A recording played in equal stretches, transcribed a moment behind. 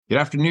Good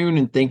afternoon,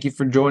 and thank you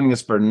for joining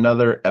us for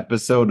another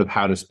episode of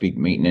How to Speak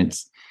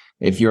Maintenance.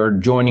 If you're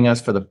joining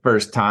us for the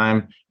first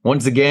time,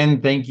 once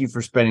again, thank you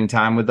for spending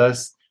time with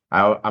us.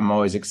 I'm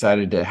always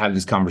excited to have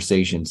these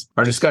conversations.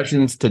 Our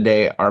discussions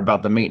today are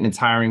about the maintenance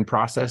hiring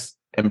process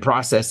and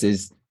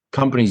processes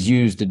companies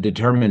use to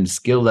determine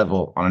skill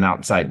level on an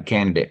outside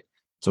candidate.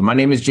 So my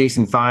name is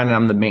Jason Fein, and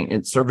I'm the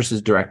Maintenance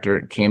Services Director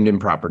at Camden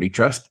Property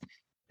Trust.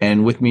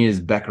 And with me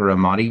is Becca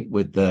Ramati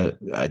with the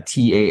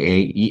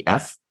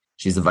TAAEF.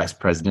 She's the vice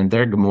president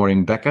there. Good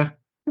morning, Becca.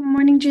 Good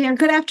morning, Jay.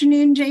 Good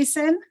afternoon,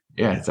 Jason.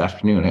 Yeah, it's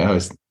afternoon. I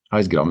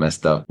always get all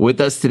messed up. With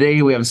us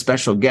today, we have a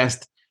special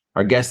guest.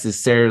 Our guest is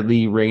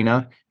Sarahlee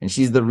Reyna, and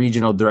she's the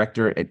regional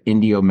director at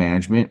Indio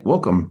Management.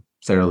 Welcome,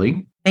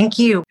 Sarahlee. Thank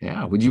you.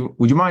 Yeah. Would you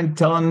mind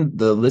telling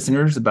the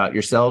listeners about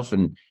yourself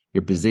and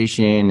your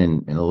position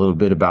and a little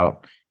bit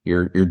about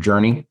your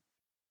journey?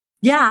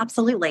 Yeah,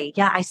 absolutely.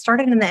 Yeah, I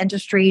started in the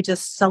industry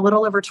just a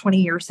little over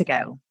 20 years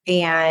ago.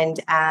 And,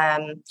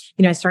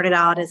 I started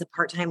out as a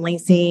part-time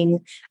leasing.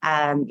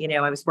 I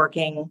was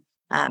working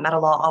at a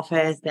law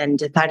office and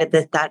decided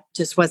that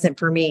just wasn't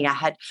for me. I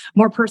had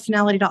more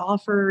personality to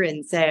offer.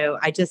 And so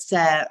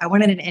I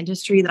wanted an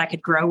industry that I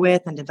could grow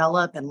with and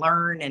develop and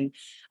learn.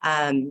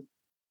 And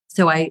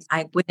so I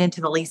went into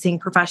the leasing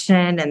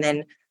profession, and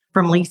then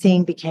from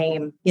leasing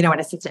became, an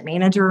assistant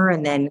manager,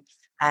 and then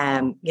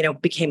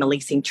became a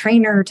leasing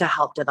trainer to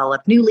help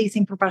develop new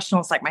leasing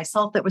professionals like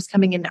myself that was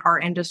coming into our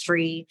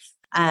industry.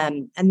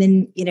 And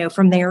then,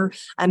 from there,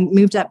 I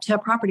moved up to a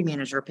property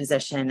manager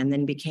position and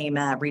then became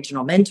a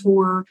regional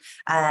mentor.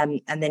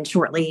 And then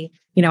shortly,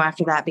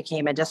 after that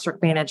became a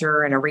district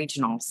manager and a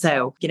regional.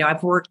 So,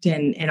 I've worked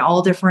in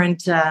all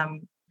different,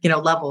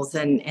 levels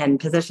and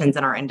positions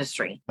in our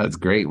industry. That's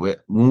great.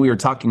 When we were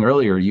talking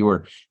earlier, you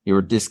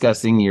were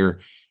discussing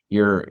your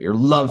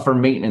love for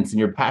maintenance and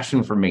your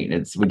passion for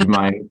maintenance. Would you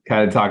mind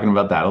kind of talking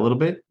about that a little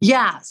bit?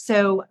 Yeah.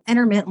 So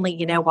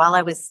intermittently, while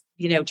I was,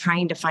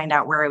 trying to find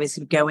out where I was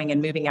going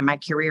and moving in my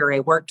career,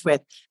 I worked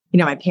with,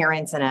 my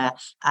parents in a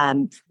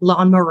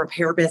lawnmower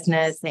repair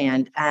business.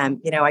 And,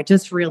 I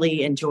just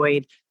really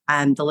enjoyed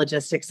the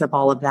logistics of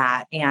all of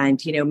that.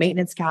 And,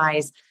 maintenance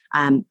guys,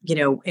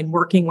 in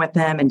working with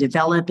them and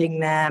developing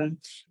them,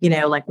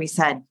 like we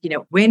said,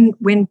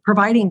 when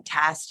providing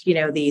tests,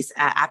 these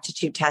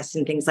aptitude tests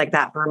and things like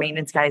that for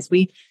maintenance guys,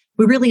 we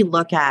really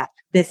look at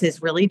this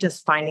is really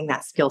just finding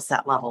that skill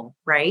set level,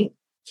 right?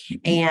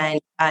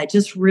 And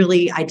just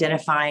really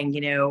identifying,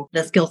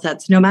 the skill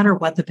sets, no matter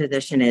what the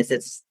position is.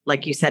 It's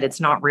like you said,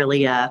 it's not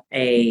really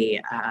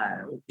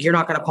you're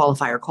not going to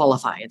qualify.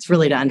 It's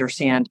really to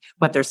understand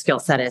what their skill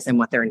set is and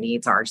what their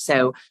needs are.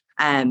 So,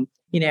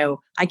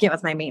 I get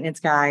with my maintenance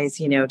guys,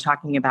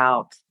 talking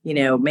about,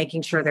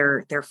 making sure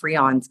their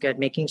Freon's good,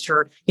 making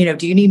sure,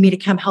 do you need me to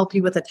come help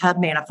you with a tub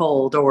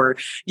manifold, or,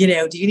 do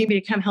you need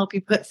me to come help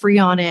you put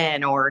Freon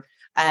in? Or,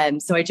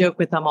 so I joke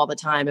with them all the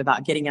time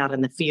about getting out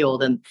in the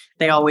field, and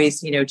they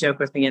always, joke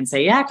with me and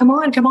say, yeah, come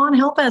on,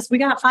 help us. We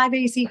got 5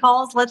 AC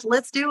calls.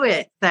 Let's do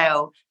it.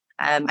 So,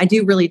 I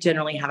do really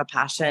generally have a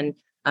passion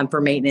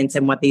for maintenance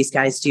and what these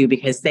guys do,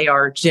 because they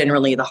are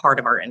generally the heart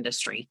of our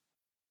industry.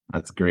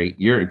 That's great.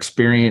 Your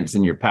experience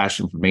and your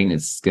passion for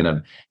maintenance is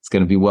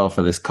gonna be well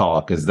for this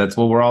call, because that's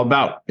what we're all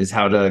about, is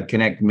how to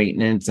connect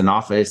maintenance and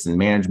office and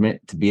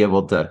management to be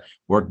able to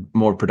work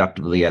more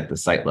productively at the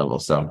site level.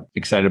 So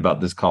excited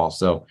about this call.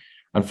 So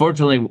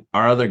unfortunately,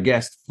 our other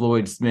guest,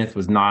 Floyd Smith,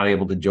 was not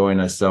able to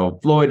join us. So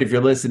Floyd, if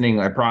you're listening,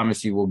 I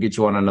promise you we'll get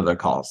you on another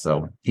call.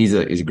 So he's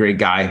a great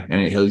guy,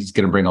 and he's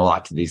going to bring a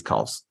lot to these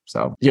calls.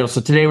 So,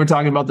 so today we're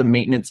talking about the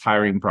maintenance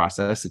hiring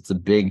process. It's a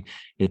big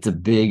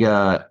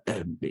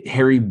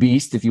hairy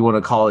beast, if you want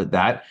to call it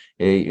that.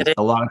 A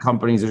lot of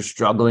companies are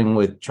struggling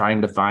with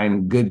trying to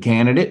find good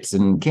candidates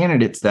and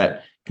candidates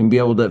that can be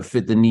able to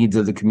fit the needs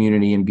of the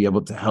community and be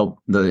able to help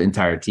the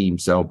entire team.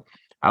 So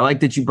I like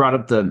that you brought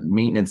up the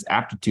maintenance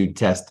aptitude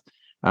test.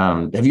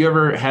 Have you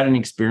ever had any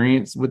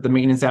experience with the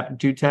maintenance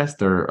aptitude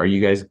test, or are you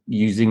guys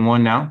using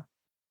one now?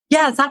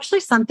 Yeah, it's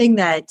actually something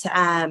that,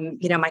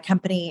 my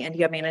company,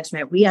 Indio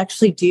Management, we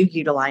actually do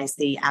utilize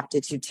the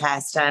aptitude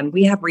test.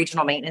 We have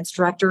regional maintenance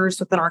directors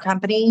within our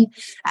company,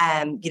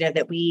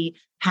 that we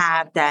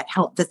have that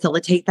help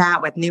facilitate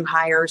that with new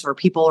hires or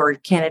people or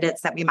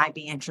candidates that we might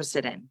be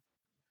interested in.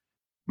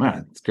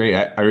 Man, it's great.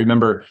 I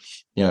remember,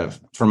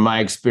 from my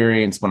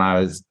experience when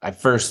I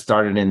first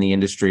started in the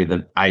industry,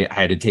 that I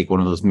had to take one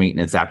of those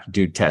maintenance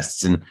aptitude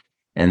tests, and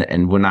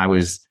when I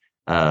was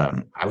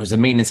a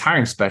maintenance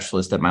hiring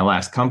specialist at my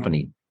last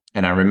company,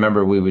 and I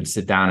remember we would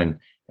sit down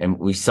and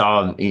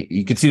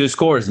you could see the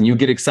scores, and you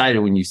get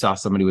excited when you saw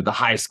somebody with a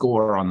high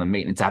score on the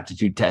maintenance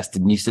aptitude test,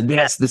 and you said,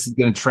 yes, this is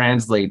going to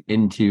translate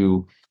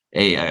into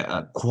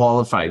a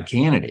qualified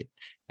candidate.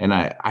 And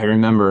I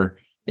remember.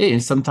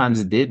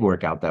 Sometimes it did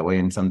work out that way,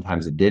 and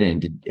sometimes it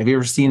didn't. Have you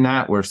ever seen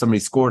that, where somebody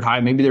scored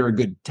high? Maybe they were a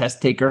good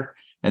test taker,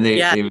 and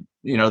they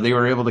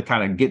were able to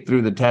kind of get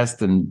through the test,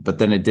 but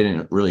then it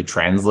didn't really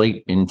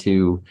translate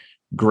into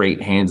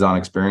great hands-on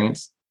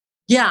experience.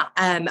 Yeah,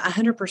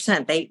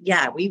 100%.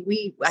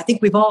 I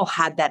think we've all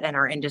had that in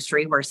our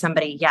industry where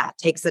somebody,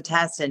 takes the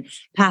test and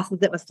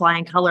passes it with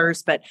flying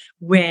colors. But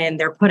when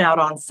they're put out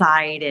on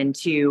site and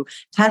to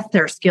test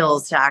their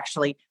skills to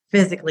actually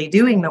physically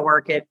doing the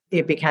work,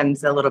 it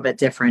becomes a little bit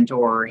different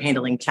or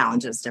handling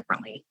challenges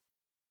differently.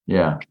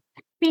 Yeah.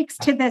 Speaks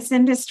to this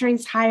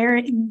industry's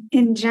hiring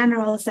in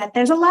general is that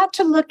there's a lot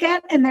to look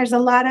at and there's a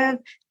lot of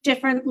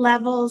different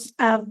levels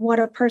of what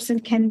a person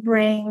can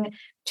bring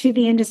to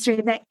the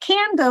industry that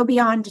can go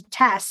beyond a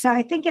test. So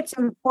I think it's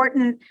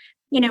important,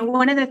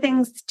 one of the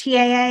things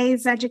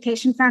TAA's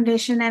Education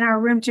Foundation and our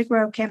Room to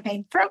Grow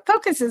campaign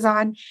focuses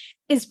on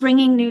is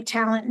bringing new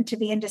talent into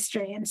the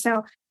industry. And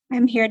so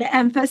I'm here to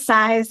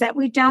emphasize that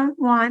we don't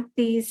want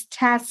these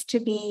tests to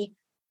be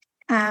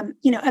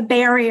a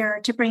barrier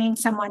to bringing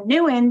someone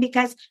new in,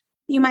 because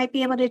you might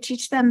be able to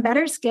teach them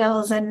better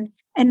skills and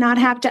not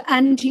have to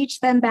unteach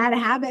them bad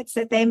habits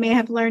that they may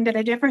have learned at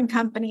a different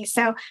company.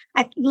 So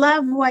I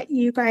love what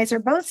you guys are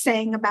both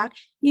saying about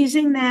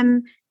using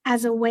them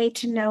as a way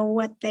to know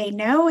what they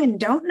know and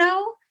don't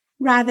know,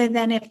 rather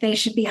than if they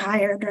should be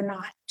hired or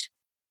not.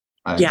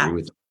 I agree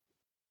with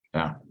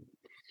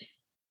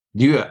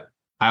you.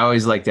 I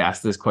always like to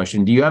ask this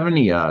question. Do you have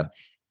any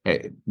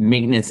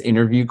maintenance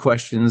interview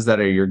questions that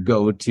are your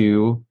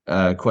go-to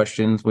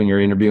questions when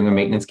you're interviewing a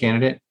maintenance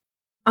candidate?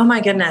 Oh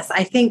my goodness.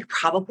 I think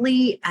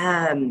probably,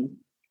 my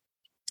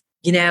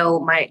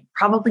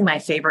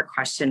favorite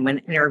question when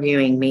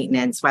interviewing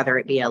maintenance, whether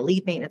it be a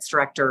lead maintenance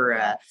director,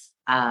 a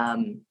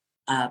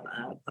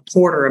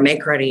porter, a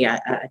make ready,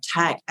 a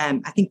tech,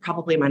 I think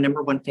probably my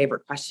number one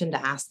favorite question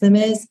to ask them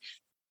is,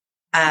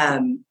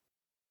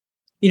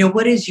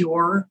 what is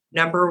your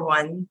number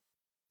one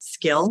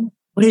skill?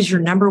 What is your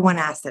number one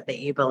asset that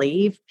you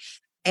believe?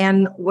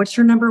 And what's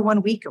your number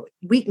one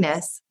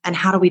weakness? And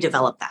how do we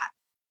develop that?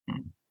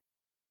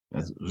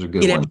 Those are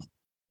good ones.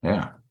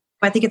 Yeah.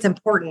 I think it's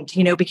important,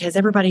 because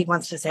everybody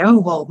wants to say, oh,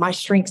 well, my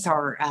strengths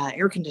are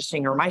air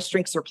conditioning, or my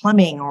strengths are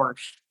plumbing, or,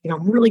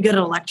 I'm really good at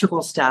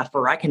electrical stuff,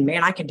 or I can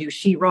do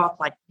sheetrock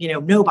like,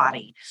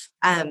 nobody.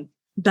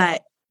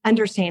 But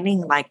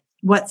understanding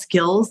what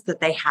skills that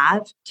they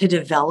have to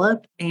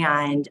develop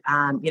and,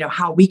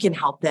 how we can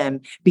help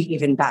them be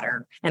even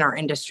better in our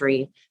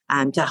industry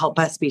to help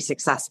us be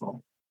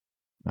successful.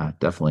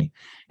 Definitely.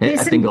 Jason,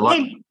 I think a lot.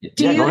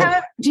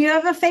 Do you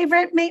have a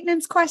favorite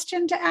maintenance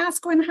question to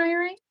ask when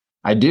hiring?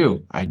 I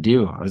do. I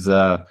was,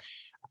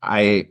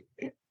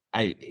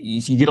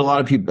 you get a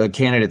lot of people,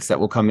 candidates that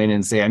will come in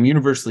and say, I'm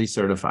universally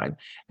certified.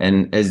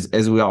 And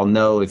as we all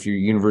know, if you're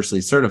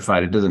universally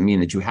certified, it doesn't mean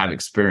that you have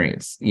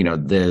experience.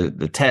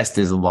 The test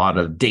is a lot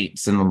of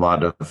dates and a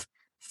lot of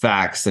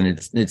facts, and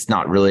it's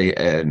not really,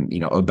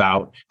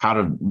 about how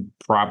to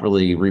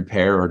properly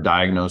repair or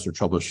diagnose or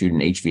troubleshoot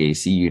an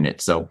HVAC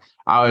unit. So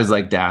I always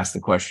like to ask the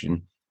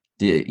question,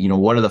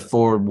 what are the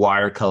forward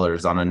wire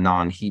colors on a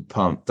non-heat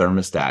pump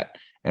thermostat,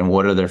 and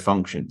what are their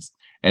functions?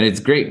 And it's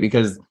great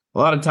because a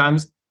lot of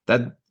times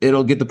that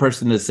it'll get the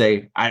person to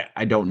say,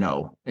 I don't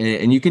know.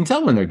 And you can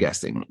tell when they're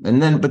guessing.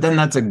 But then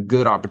that's a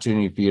good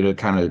opportunity for you to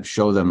kind of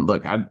show them,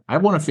 look, I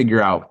want to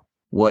figure out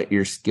what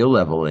your skill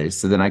level is,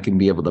 so then I can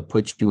be able to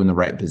put you in the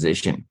right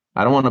position.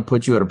 I don't want to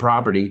put you at a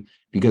property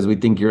because we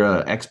think you're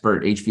an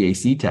expert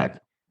HVAC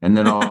tech, and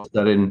then all of a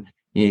sudden,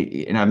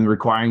 and I'm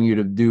requiring you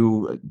to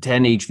do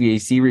 10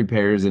 HVAC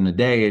repairs in a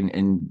day,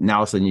 and now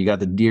all of a sudden you got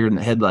the deer in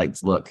the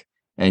headlights look,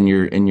 and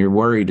you're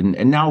worried,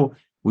 and now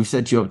we've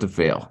set you up to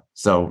fail.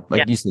 So,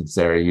 you said,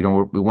 Sarah,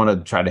 we want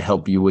to try to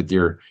help you with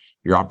your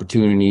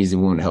opportunities,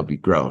 and we want to help you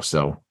grow.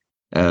 So,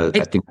 I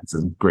think that's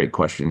a great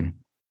question.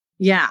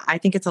 Yeah, I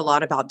think it's a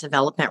lot about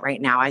development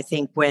right now. I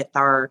think with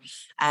our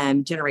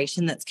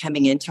generation that's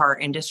coming into our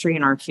industry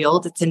and our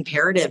field, it's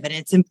imperative and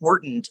it's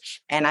important.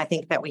 And I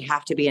think that we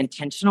have to be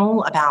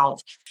intentional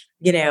about,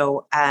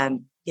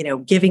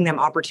 giving them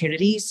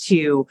opportunities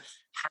to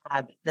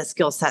have the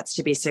skill sets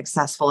to be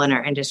successful in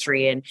our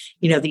industry. And,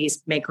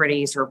 these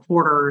make-readies or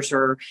porters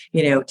or,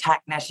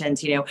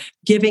 technicians,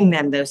 giving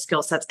them those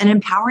skill sets and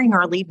empowering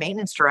our lead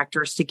maintenance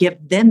directors to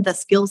give them the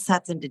skill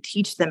sets and to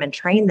teach them and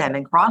train them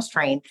and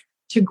cross-train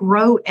to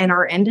grow in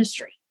our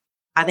industry.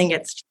 I think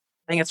it's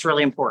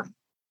really important.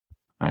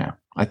 Yeah.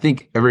 I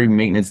think every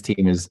maintenance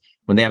team is,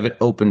 when they have an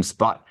open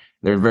spot,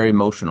 they're very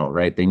emotional,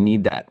 right? They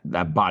need that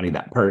body,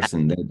 that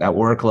person, that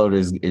workload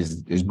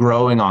is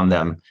growing on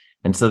them.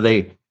 And so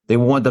they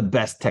want the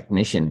best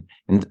technician.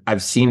 And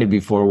I've seen it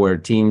before where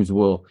teams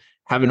will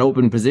have an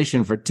open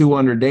position for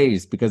 200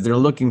 days because they're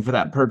looking for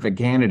that perfect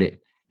candidate,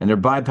 and they're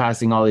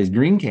bypassing all these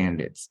green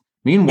candidates.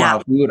 Meanwhile,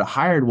 if we would have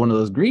hired one of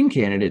those green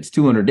candidates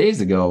 200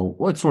 days ago,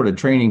 what sort of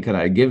training could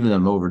I give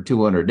them over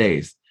 200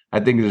 days? I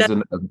think there's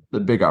a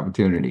big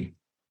opportunity.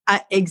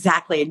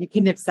 Exactly. And you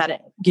couldn't have said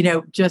it,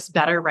 just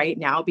better right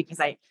now, because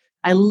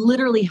I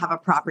literally have a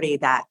property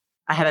that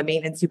I have a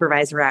maintenance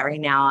supervisor at right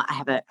now. I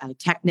have a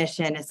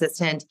technician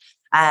assistant.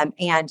 And,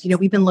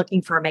 we've been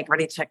looking for a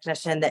make-ready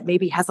technician that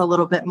maybe has a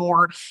little bit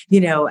more,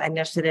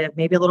 initiative,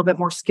 maybe a little bit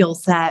more skill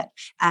set.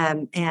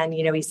 And,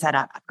 he said,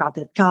 I've got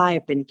this guy,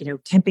 I've been,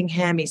 temping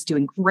him. He's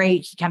doing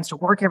great. He comes to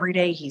work every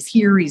day. He's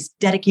here. He's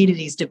dedicated.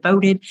 He's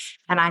devoted.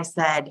 And I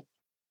said,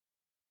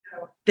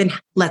 then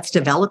let's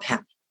develop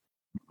him.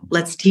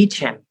 Let's teach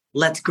him.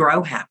 Let's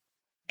grow him.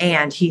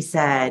 And he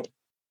said,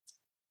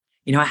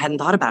 I hadn't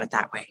thought about it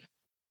that way.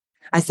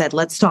 I said,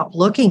 let's stop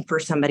looking for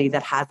somebody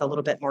that has a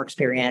little bit more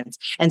experience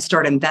and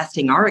start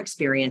investing our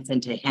experience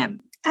into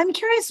him. I'm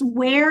curious,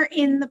 where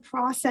in the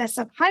process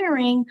of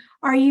hiring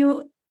are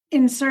you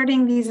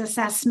inserting these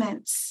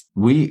assessments?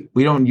 We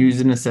don't use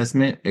an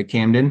assessment at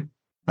Camden.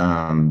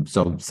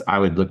 So I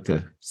would look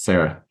to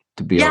Sarah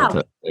to be able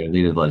to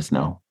lead it, let us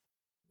know.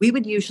 We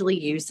would usually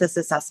use this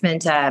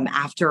assessment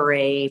after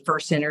a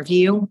first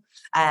interview,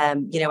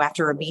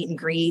 after a meet and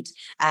greet.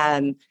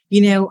 I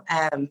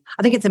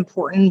think it's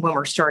important when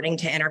we're starting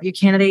to interview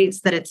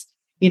candidates that it's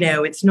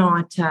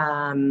not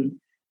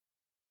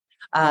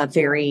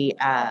very,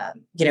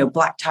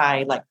 black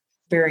tie, like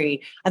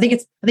very, I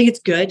think it's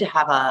good to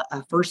have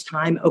a first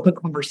time open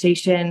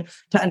conversation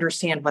to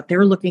understand what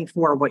they're looking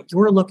for, what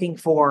you're looking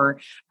for.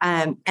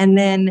 And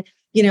then,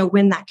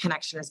 when that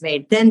connection is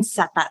made, then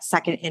set that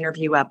second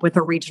interview up with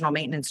a regional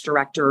maintenance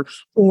director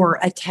or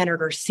a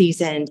tenured or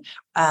seasoned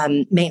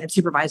maintenance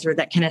supervisor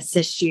that can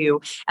assist you.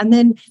 And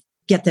then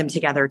get them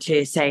together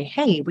to say,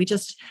 hey, we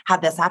just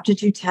had this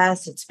aptitude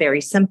test. It's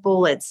very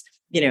simple. It's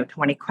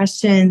 20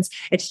 questions.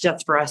 It's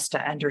just for us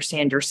to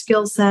understand your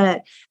skill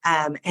set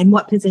and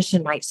what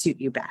position might suit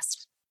you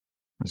best.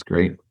 That's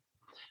great.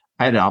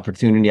 I had an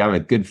opportunity. I have a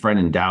good friend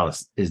in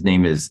Dallas. His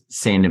name is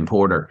Sandon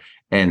Porter.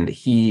 And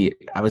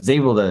I was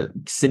able to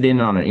sit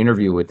in on an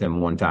interview with him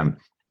one time.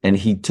 And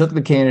he took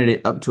the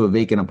candidate up to a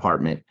vacant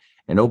apartment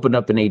and opened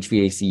up an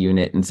HVAC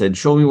unit and said,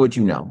 show me what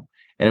you know.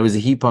 And it was a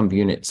heat pump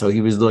unit. So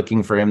he was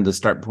looking for him to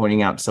start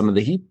pointing out some of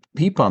the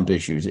heat pump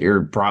issues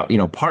or,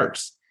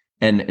 parts.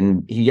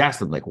 And he asked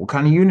them, like, what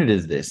kind of unit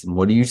is this? And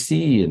what do you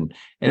see? And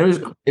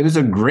it was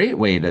a great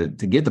way to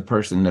get the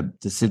person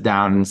to sit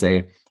down and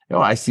say,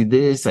 oh, I see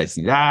this, I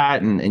see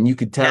that. And you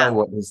could tell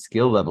what his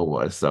skill level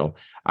was. So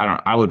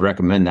I would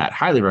recommend that,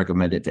 highly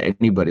recommend it to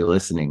anybody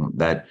listening,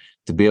 that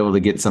to be able to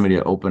get somebody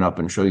to open up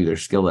and show you their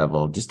skill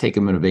level, just take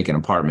them in a vacant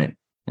apartment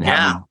and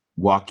have them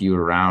walk you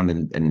around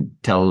and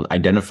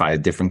identify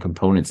different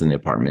components in the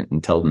apartment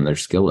and tell them their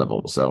skill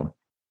level. So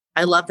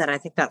I love that. I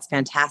think that's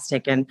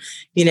fantastic. And,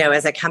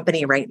 as a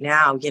company right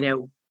now,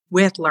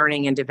 with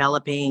learning and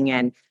developing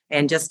and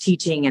just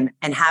teaching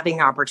and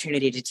having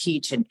opportunity to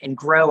teach and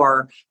grow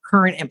our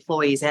current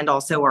employees and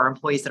also our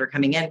employees that are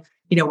coming in,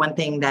 one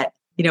thing that,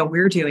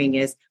 we're doing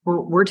is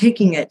we're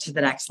taking it to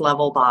the next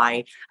level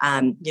by,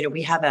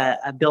 we have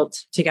a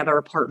built together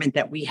apartment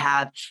that we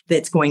have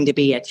that's going to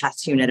be a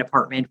test unit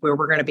apartment where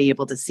we're going to be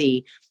able to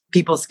see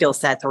people's skill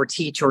sets or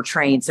teach or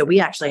train. So we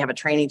actually have a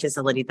training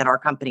facility that our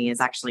company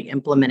is actually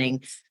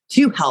implementing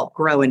to help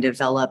grow and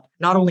develop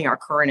not only our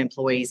current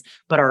employees,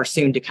 but our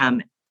soon to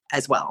come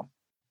as well.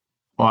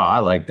 Wow, I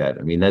like that.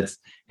 I mean,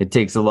 it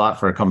takes a lot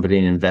for a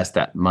company to invest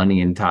that money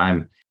and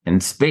time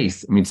and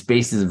space. I mean,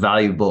 space is a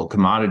valuable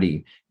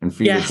commodity, and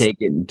for you to take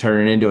it and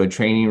turn it into a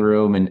training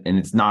room and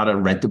it's not a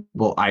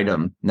rentable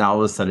item. Now, all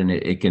of a sudden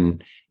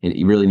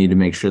you really need to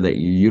make sure that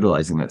you're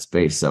utilizing that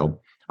space.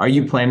 So are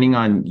you planning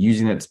on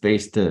using that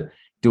space to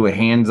do a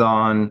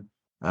hands-on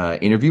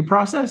interview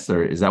process,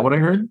 or is that what I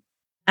heard?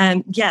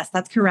 Yes,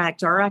 that's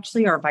correct.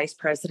 Our vice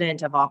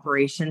president of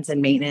operations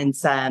and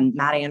maintenance,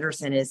 Matt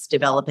Anderson, is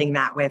developing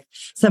that with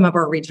some of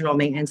our regional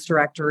maintenance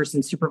directors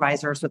and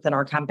supervisors within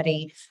our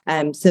company,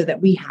 so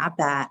that we have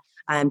that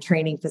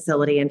training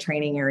facility and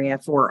training area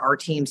for our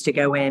teams to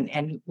go in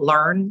and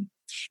learn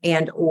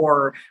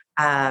or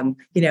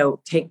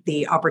take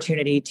the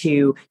opportunity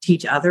to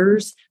teach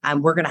others.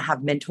 We're going to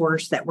have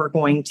mentors that we're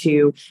going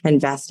to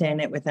invest in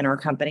it within our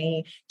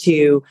company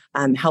to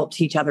help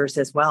teach others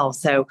as well.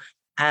 So,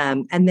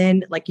 and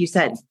then, like you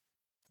said,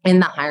 in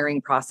the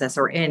hiring process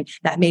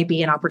that may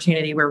be an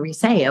opportunity where we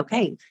say,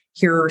 okay,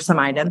 here are some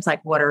items,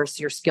 like what is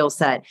your skill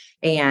set?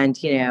 And,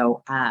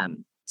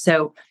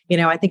 so,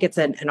 I think it's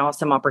an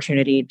awesome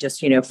opportunity just,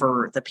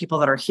 for the people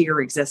that are here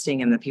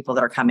existing and the people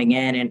that are coming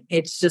in. And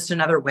it's just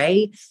another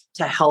way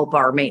to help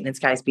our maintenance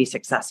guys be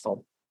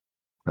successful.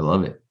 I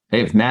love it.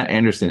 Hey, if Matt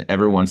Anderson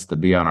ever wants to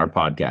be on our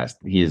podcast,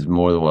 he is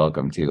more than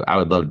welcome to. I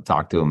would love to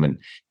talk to him and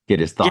get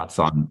his thoughts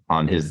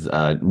on his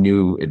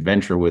new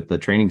adventure with the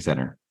training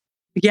center.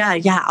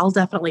 Yeah. I'll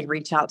definitely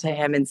reach out to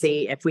him and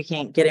see if we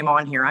can't get him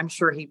on here. I'm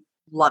sure he'd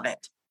love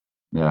it.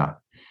 Yeah.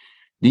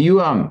 Do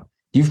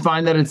you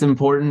find that it's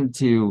important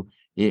to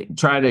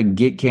try to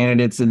get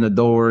candidates in the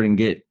door and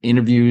get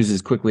interviews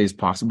as quickly as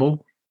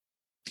possible?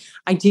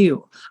 I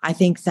do. I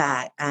think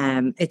that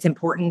it's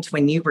important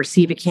when you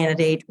receive a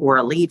candidate or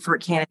a lead for a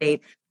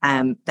candidate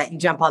that you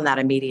jump on that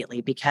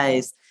immediately,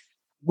 because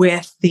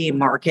with the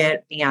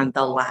market and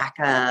the lack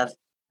of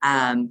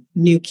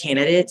new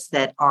candidates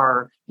that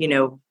are,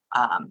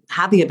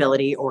 have the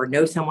ability or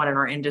know someone in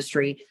our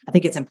industry, I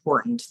think it's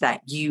important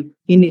that you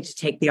need to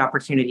take the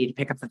opportunity to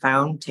pick up the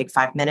phone, take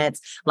 5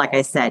 minutes. Like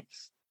I said,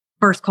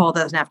 first call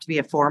doesn't have to be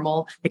a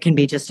formal. It can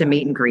be just a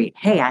meet and greet.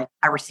 Hey,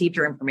 I received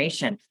your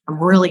information.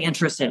 I'm really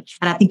interested.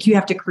 And I think you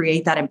have to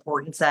create that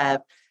importance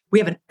of, we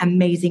have an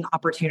amazing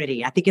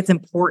opportunity. I think it's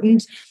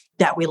important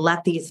that we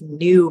let these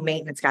new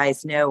maintenance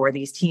guys know, or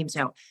these teams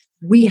know,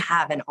 we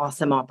have an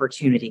awesome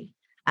opportunity.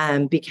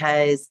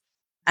 Because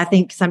I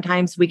think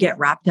sometimes we get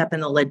wrapped up in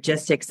the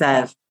logistics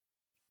of,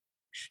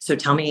 so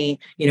tell me,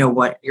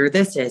 what your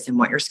this is and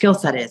what your skill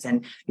set is,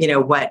 and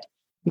what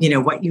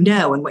and what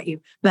you,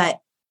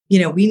 but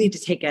we need to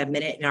take a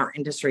minute in our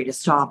industry to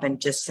stop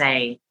and just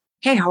say,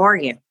 hey, how are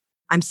you?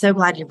 I'm so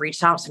glad you've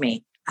reached out to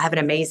me. I have an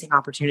amazing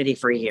opportunity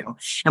for you.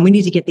 And we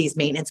need to get these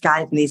maintenance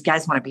guys, and these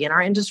guys want to be in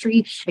our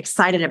industry,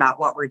 excited about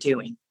what we're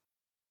doing.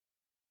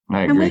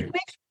 I agree. And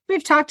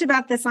we've talked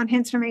about this on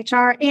Hints from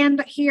HR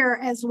and here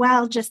as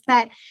well, just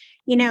that,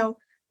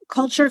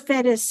 culture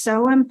fit is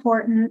so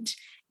important.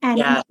 And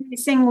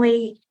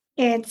increasingly,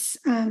 it's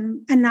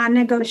a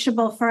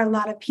non-negotiable for a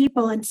lot of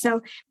people. And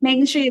so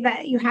making sure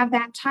that you have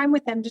that time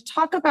with them to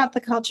talk about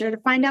the culture, to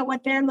find out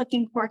what they're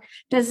looking for.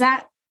 Does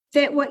that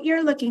fit what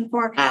you're looking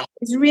for?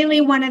 Is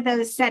really one of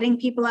those setting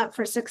people up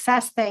for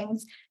success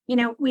things.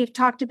 We've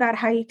talked about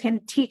how you can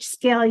teach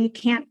skill. You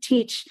can't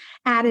teach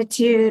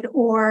attitude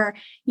or,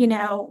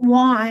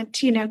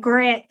 want,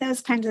 grit,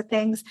 those kinds of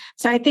things.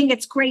 So I think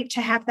it's great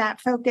to have that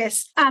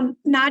focus,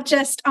 not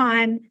just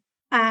on,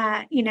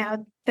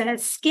 the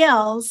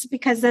skills,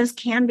 because those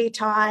can be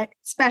taught,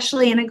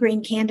 especially in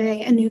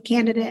a new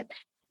candidate.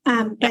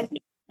 But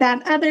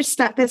that other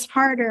stuff is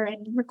harder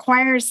and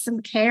requires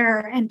some care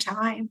and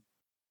time.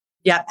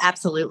 Yeah,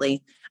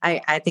 absolutely.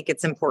 I think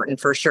it's important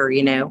for sure,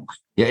 Yeah,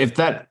 if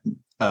that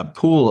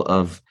pool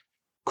of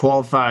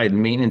qualified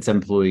maintenance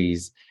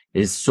employees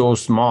is so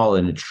small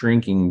and it's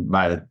shrinking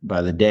by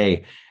the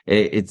day,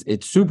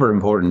 it's super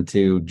important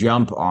to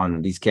jump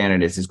on these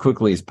candidates as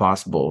quickly as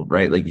possible,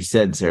 right? Like you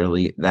said,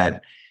 Sarahlee,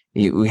 that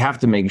we have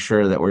to make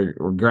sure that we're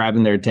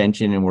grabbing their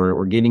attention and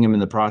we're getting them in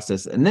the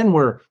process, and then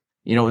we're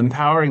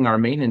empowering our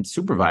maintenance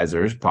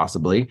supervisors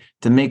possibly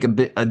to make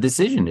a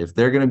decision. If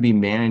they're going to be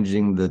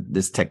managing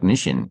this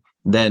technician,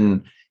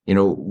 then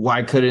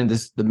why couldn't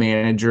the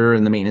manager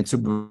and the maintenance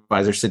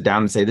supervisor sit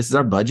down and say, this is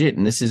our budget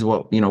and this is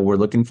what we're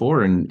looking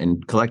for,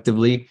 and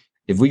collectively,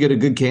 if we get a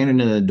good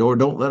candidate in the door,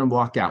 don't let them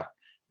walk out,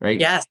 right?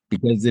 Yes.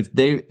 Because if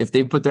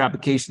they put their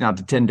application out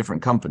to 10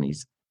 different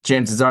companies,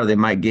 chances are they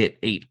might get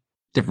 8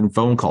 different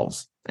phone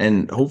calls,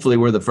 and hopefully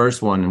we're the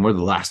first one and we're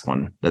the last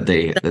one that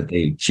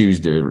they choose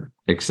to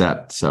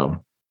accept.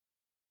 So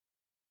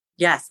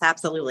yes,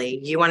 absolutely.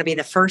 You want to be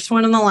the first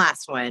one and the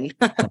last one.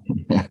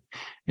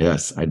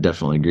 Yes, I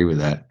definitely agree with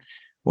that.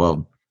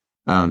 Well,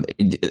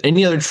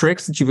 any other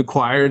tricks that you've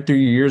acquired through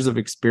your years of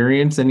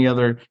experience? Any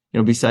other,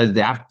 besides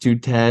the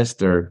aptitude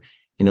test or,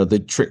 the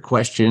trick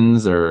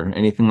questions or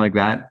anything like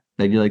that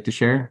you'd like to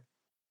share?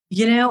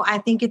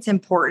 I think it's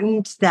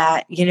important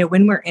that,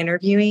 when we're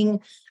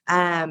interviewing,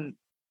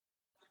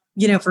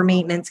 for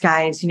maintenance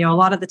guys, a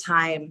lot of the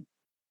time,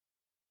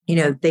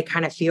 they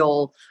kind of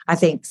feel, I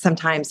think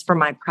sometimes from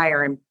my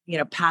prior and,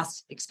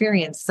 past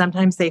experience,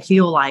 sometimes they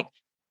feel like,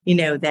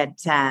 that,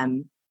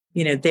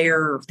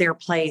 their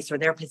place or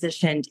their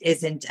position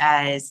isn't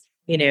as,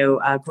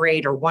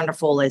 great or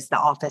wonderful as the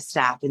office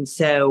staff. And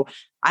so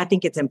I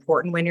think it's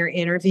important when you're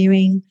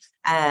interviewing,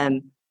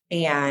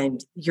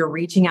 and you're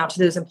reaching out to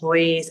those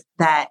employees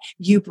that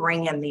you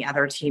bring in the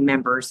other team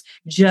members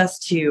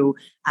just to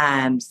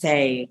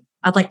say,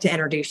 I'd like to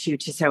introduce you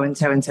to so and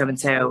so and so and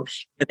so.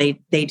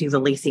 They do the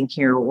leasing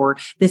here, or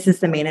this is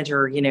the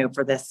manager,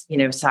 for this,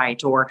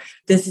 site, or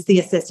this is the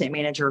assistant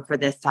manager for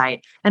this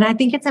site. And I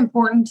think it's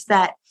important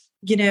that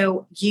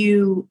you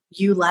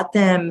let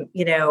them,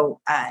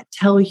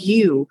 tell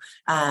you,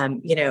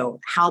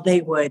 how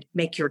they would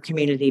make your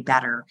community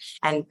better,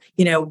 and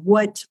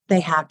what they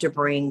have to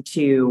bring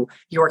to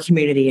your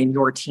community and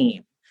your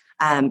team.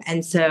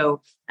 And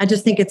so I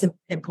just think it's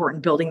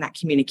important building that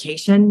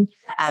communication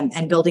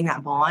and building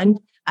that bond,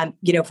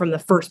 from the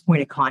first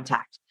point of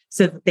contact,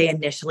 so that they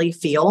initially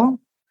feel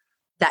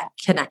that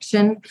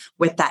connection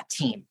with that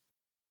team.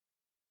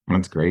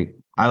 That's great.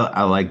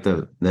 I like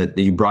that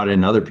you brought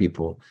in other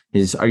people.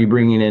 Are you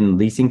bringing in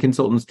leasing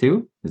consultants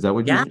too? Is that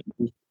what you're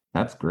doing?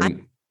 That's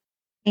great.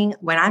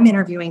 When I'm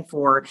interviewing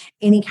for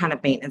any kind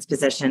of maintenance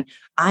position,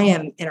 I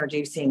am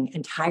introducing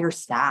entire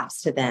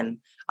staffs to them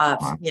of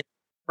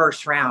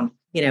first round,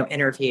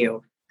 interview.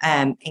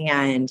 And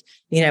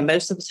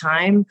most of the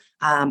time,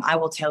 I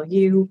will tell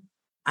you,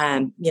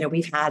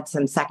 we've had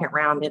some second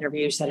round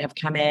interviews that have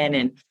come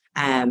in,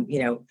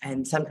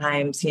 and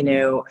sometimes,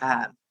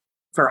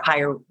 for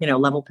higher,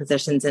 level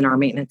positions in our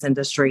maintenance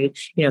industry,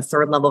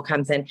 third level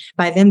comes in.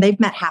 By then they've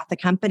met half the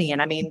company,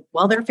 and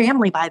they're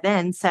family by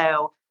then.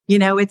 So,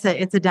 it's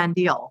a done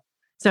deal.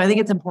 So I think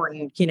it's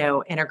important,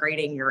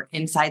 integrating your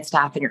inside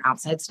staff and your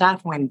outside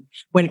staff when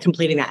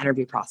completing that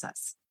interview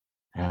process.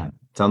 Yeah.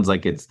 Sounds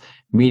like it's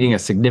meeting a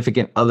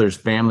significant other's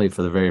family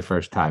for the very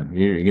first time.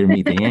 You're going to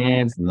meet the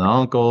aunts and the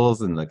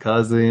uncles and the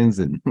cousins.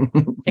 And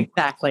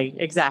Exactly.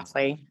 that's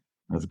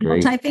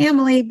great.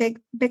 Multi-family,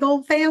 big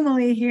old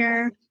family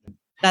here.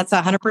 That's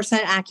 100%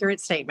 accurate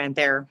statement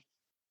there.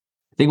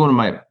 I think one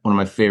of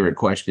my favorite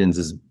questions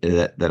is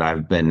that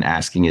I've been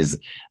asking is,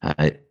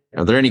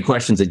 are there any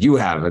questions that you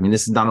have? I mean,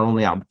 this is not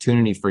only an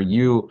opportunity for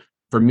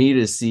me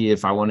to see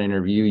if I want to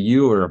interview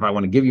you or if I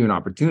want to give you an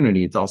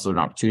opportunity. It's also an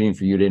opportunity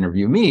for you to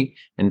interview me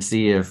and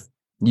see if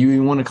you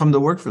even want to come to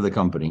work for the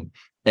company.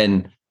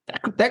 And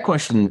that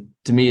question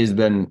to me has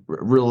been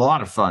a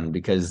lot of fun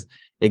because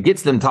it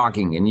gets them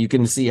talking, and you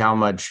can see how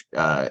much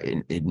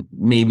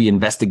maybe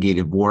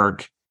investigative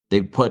work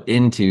they've put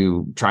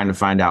into trying to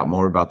find out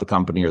more about the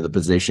company or the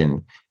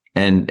position.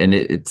 And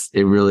it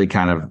really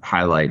kind of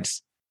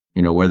highlights,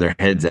 where their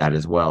head's at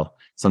as well.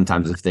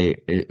 Sometimes if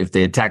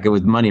they attack it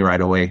with money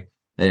right away,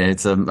 and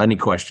it's a money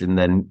question,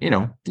 then,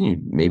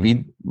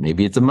 maybe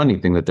it's a money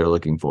thing that they're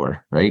looking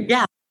for, right?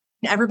 Yeah.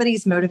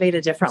 Everybody's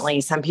motivated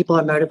differently. Some people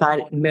are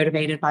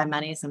motivated by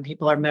money. Some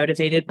people are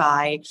motivated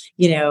by,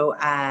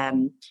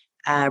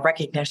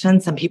 recognition.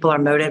 Some people are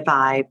motivated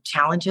by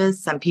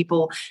challenges. Some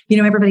people,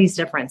 everybody's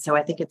different. So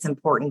I think it's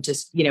important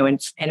just, in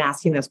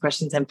asking those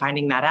questions and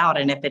finding that out.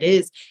 And if it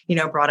is,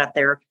 brought up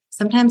there,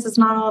 sometimes it's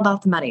not all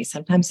about the money.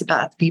 Sometimes it's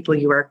about the people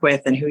you work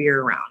with and who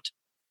you're around.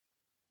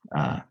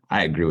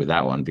 I agree with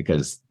that one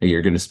because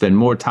you're going to spend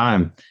more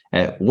time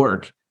at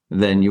work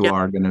than you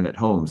are going to at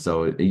home.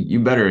 So you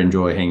better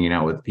enjoy hanging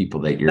out with people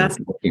that you're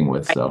working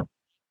with. So,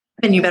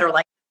 and you better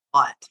like it a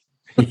lot.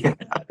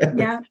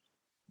 Yeah,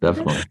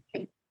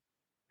 definitely.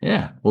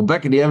 Yeah. Well,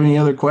 Becca, do you have any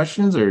other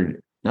questions or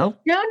no?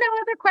 No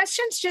other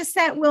questions. Just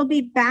that we'll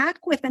be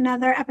back with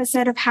another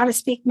episode of How to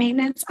Speak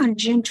Maintenance on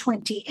June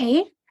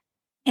 28th.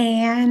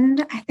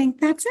 And I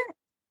think that's it.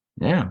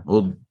 Yeah.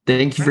 Well,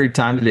 thank you for your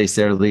time today,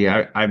 Sarahlee.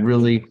 I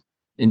really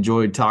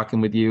enjoyed talking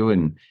with you,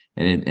 and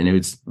it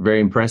was very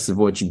impressive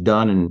what you've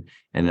done.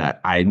 And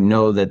I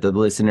know that the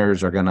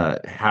listeners are going to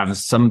have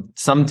some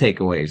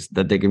takeaways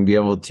that they can be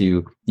able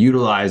to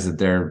utilize at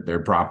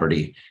their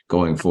property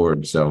going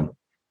forward. So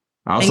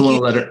I also want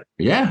to let her,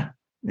 yeah.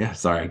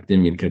 Sorry.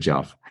 Didn't mean to cut you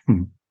off.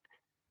 I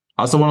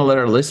also want to let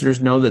our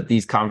listeners know that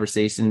these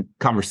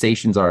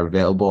conversations are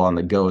available on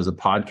the go as a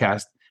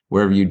podcast,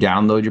 wherever you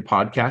download your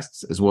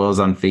podcasts, as well as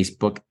on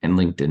Facebook and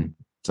LinkedIn.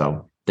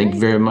 So thank you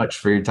very much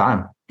for your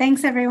time.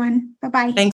 Thanks, everyone. Bye-bye. Thanks.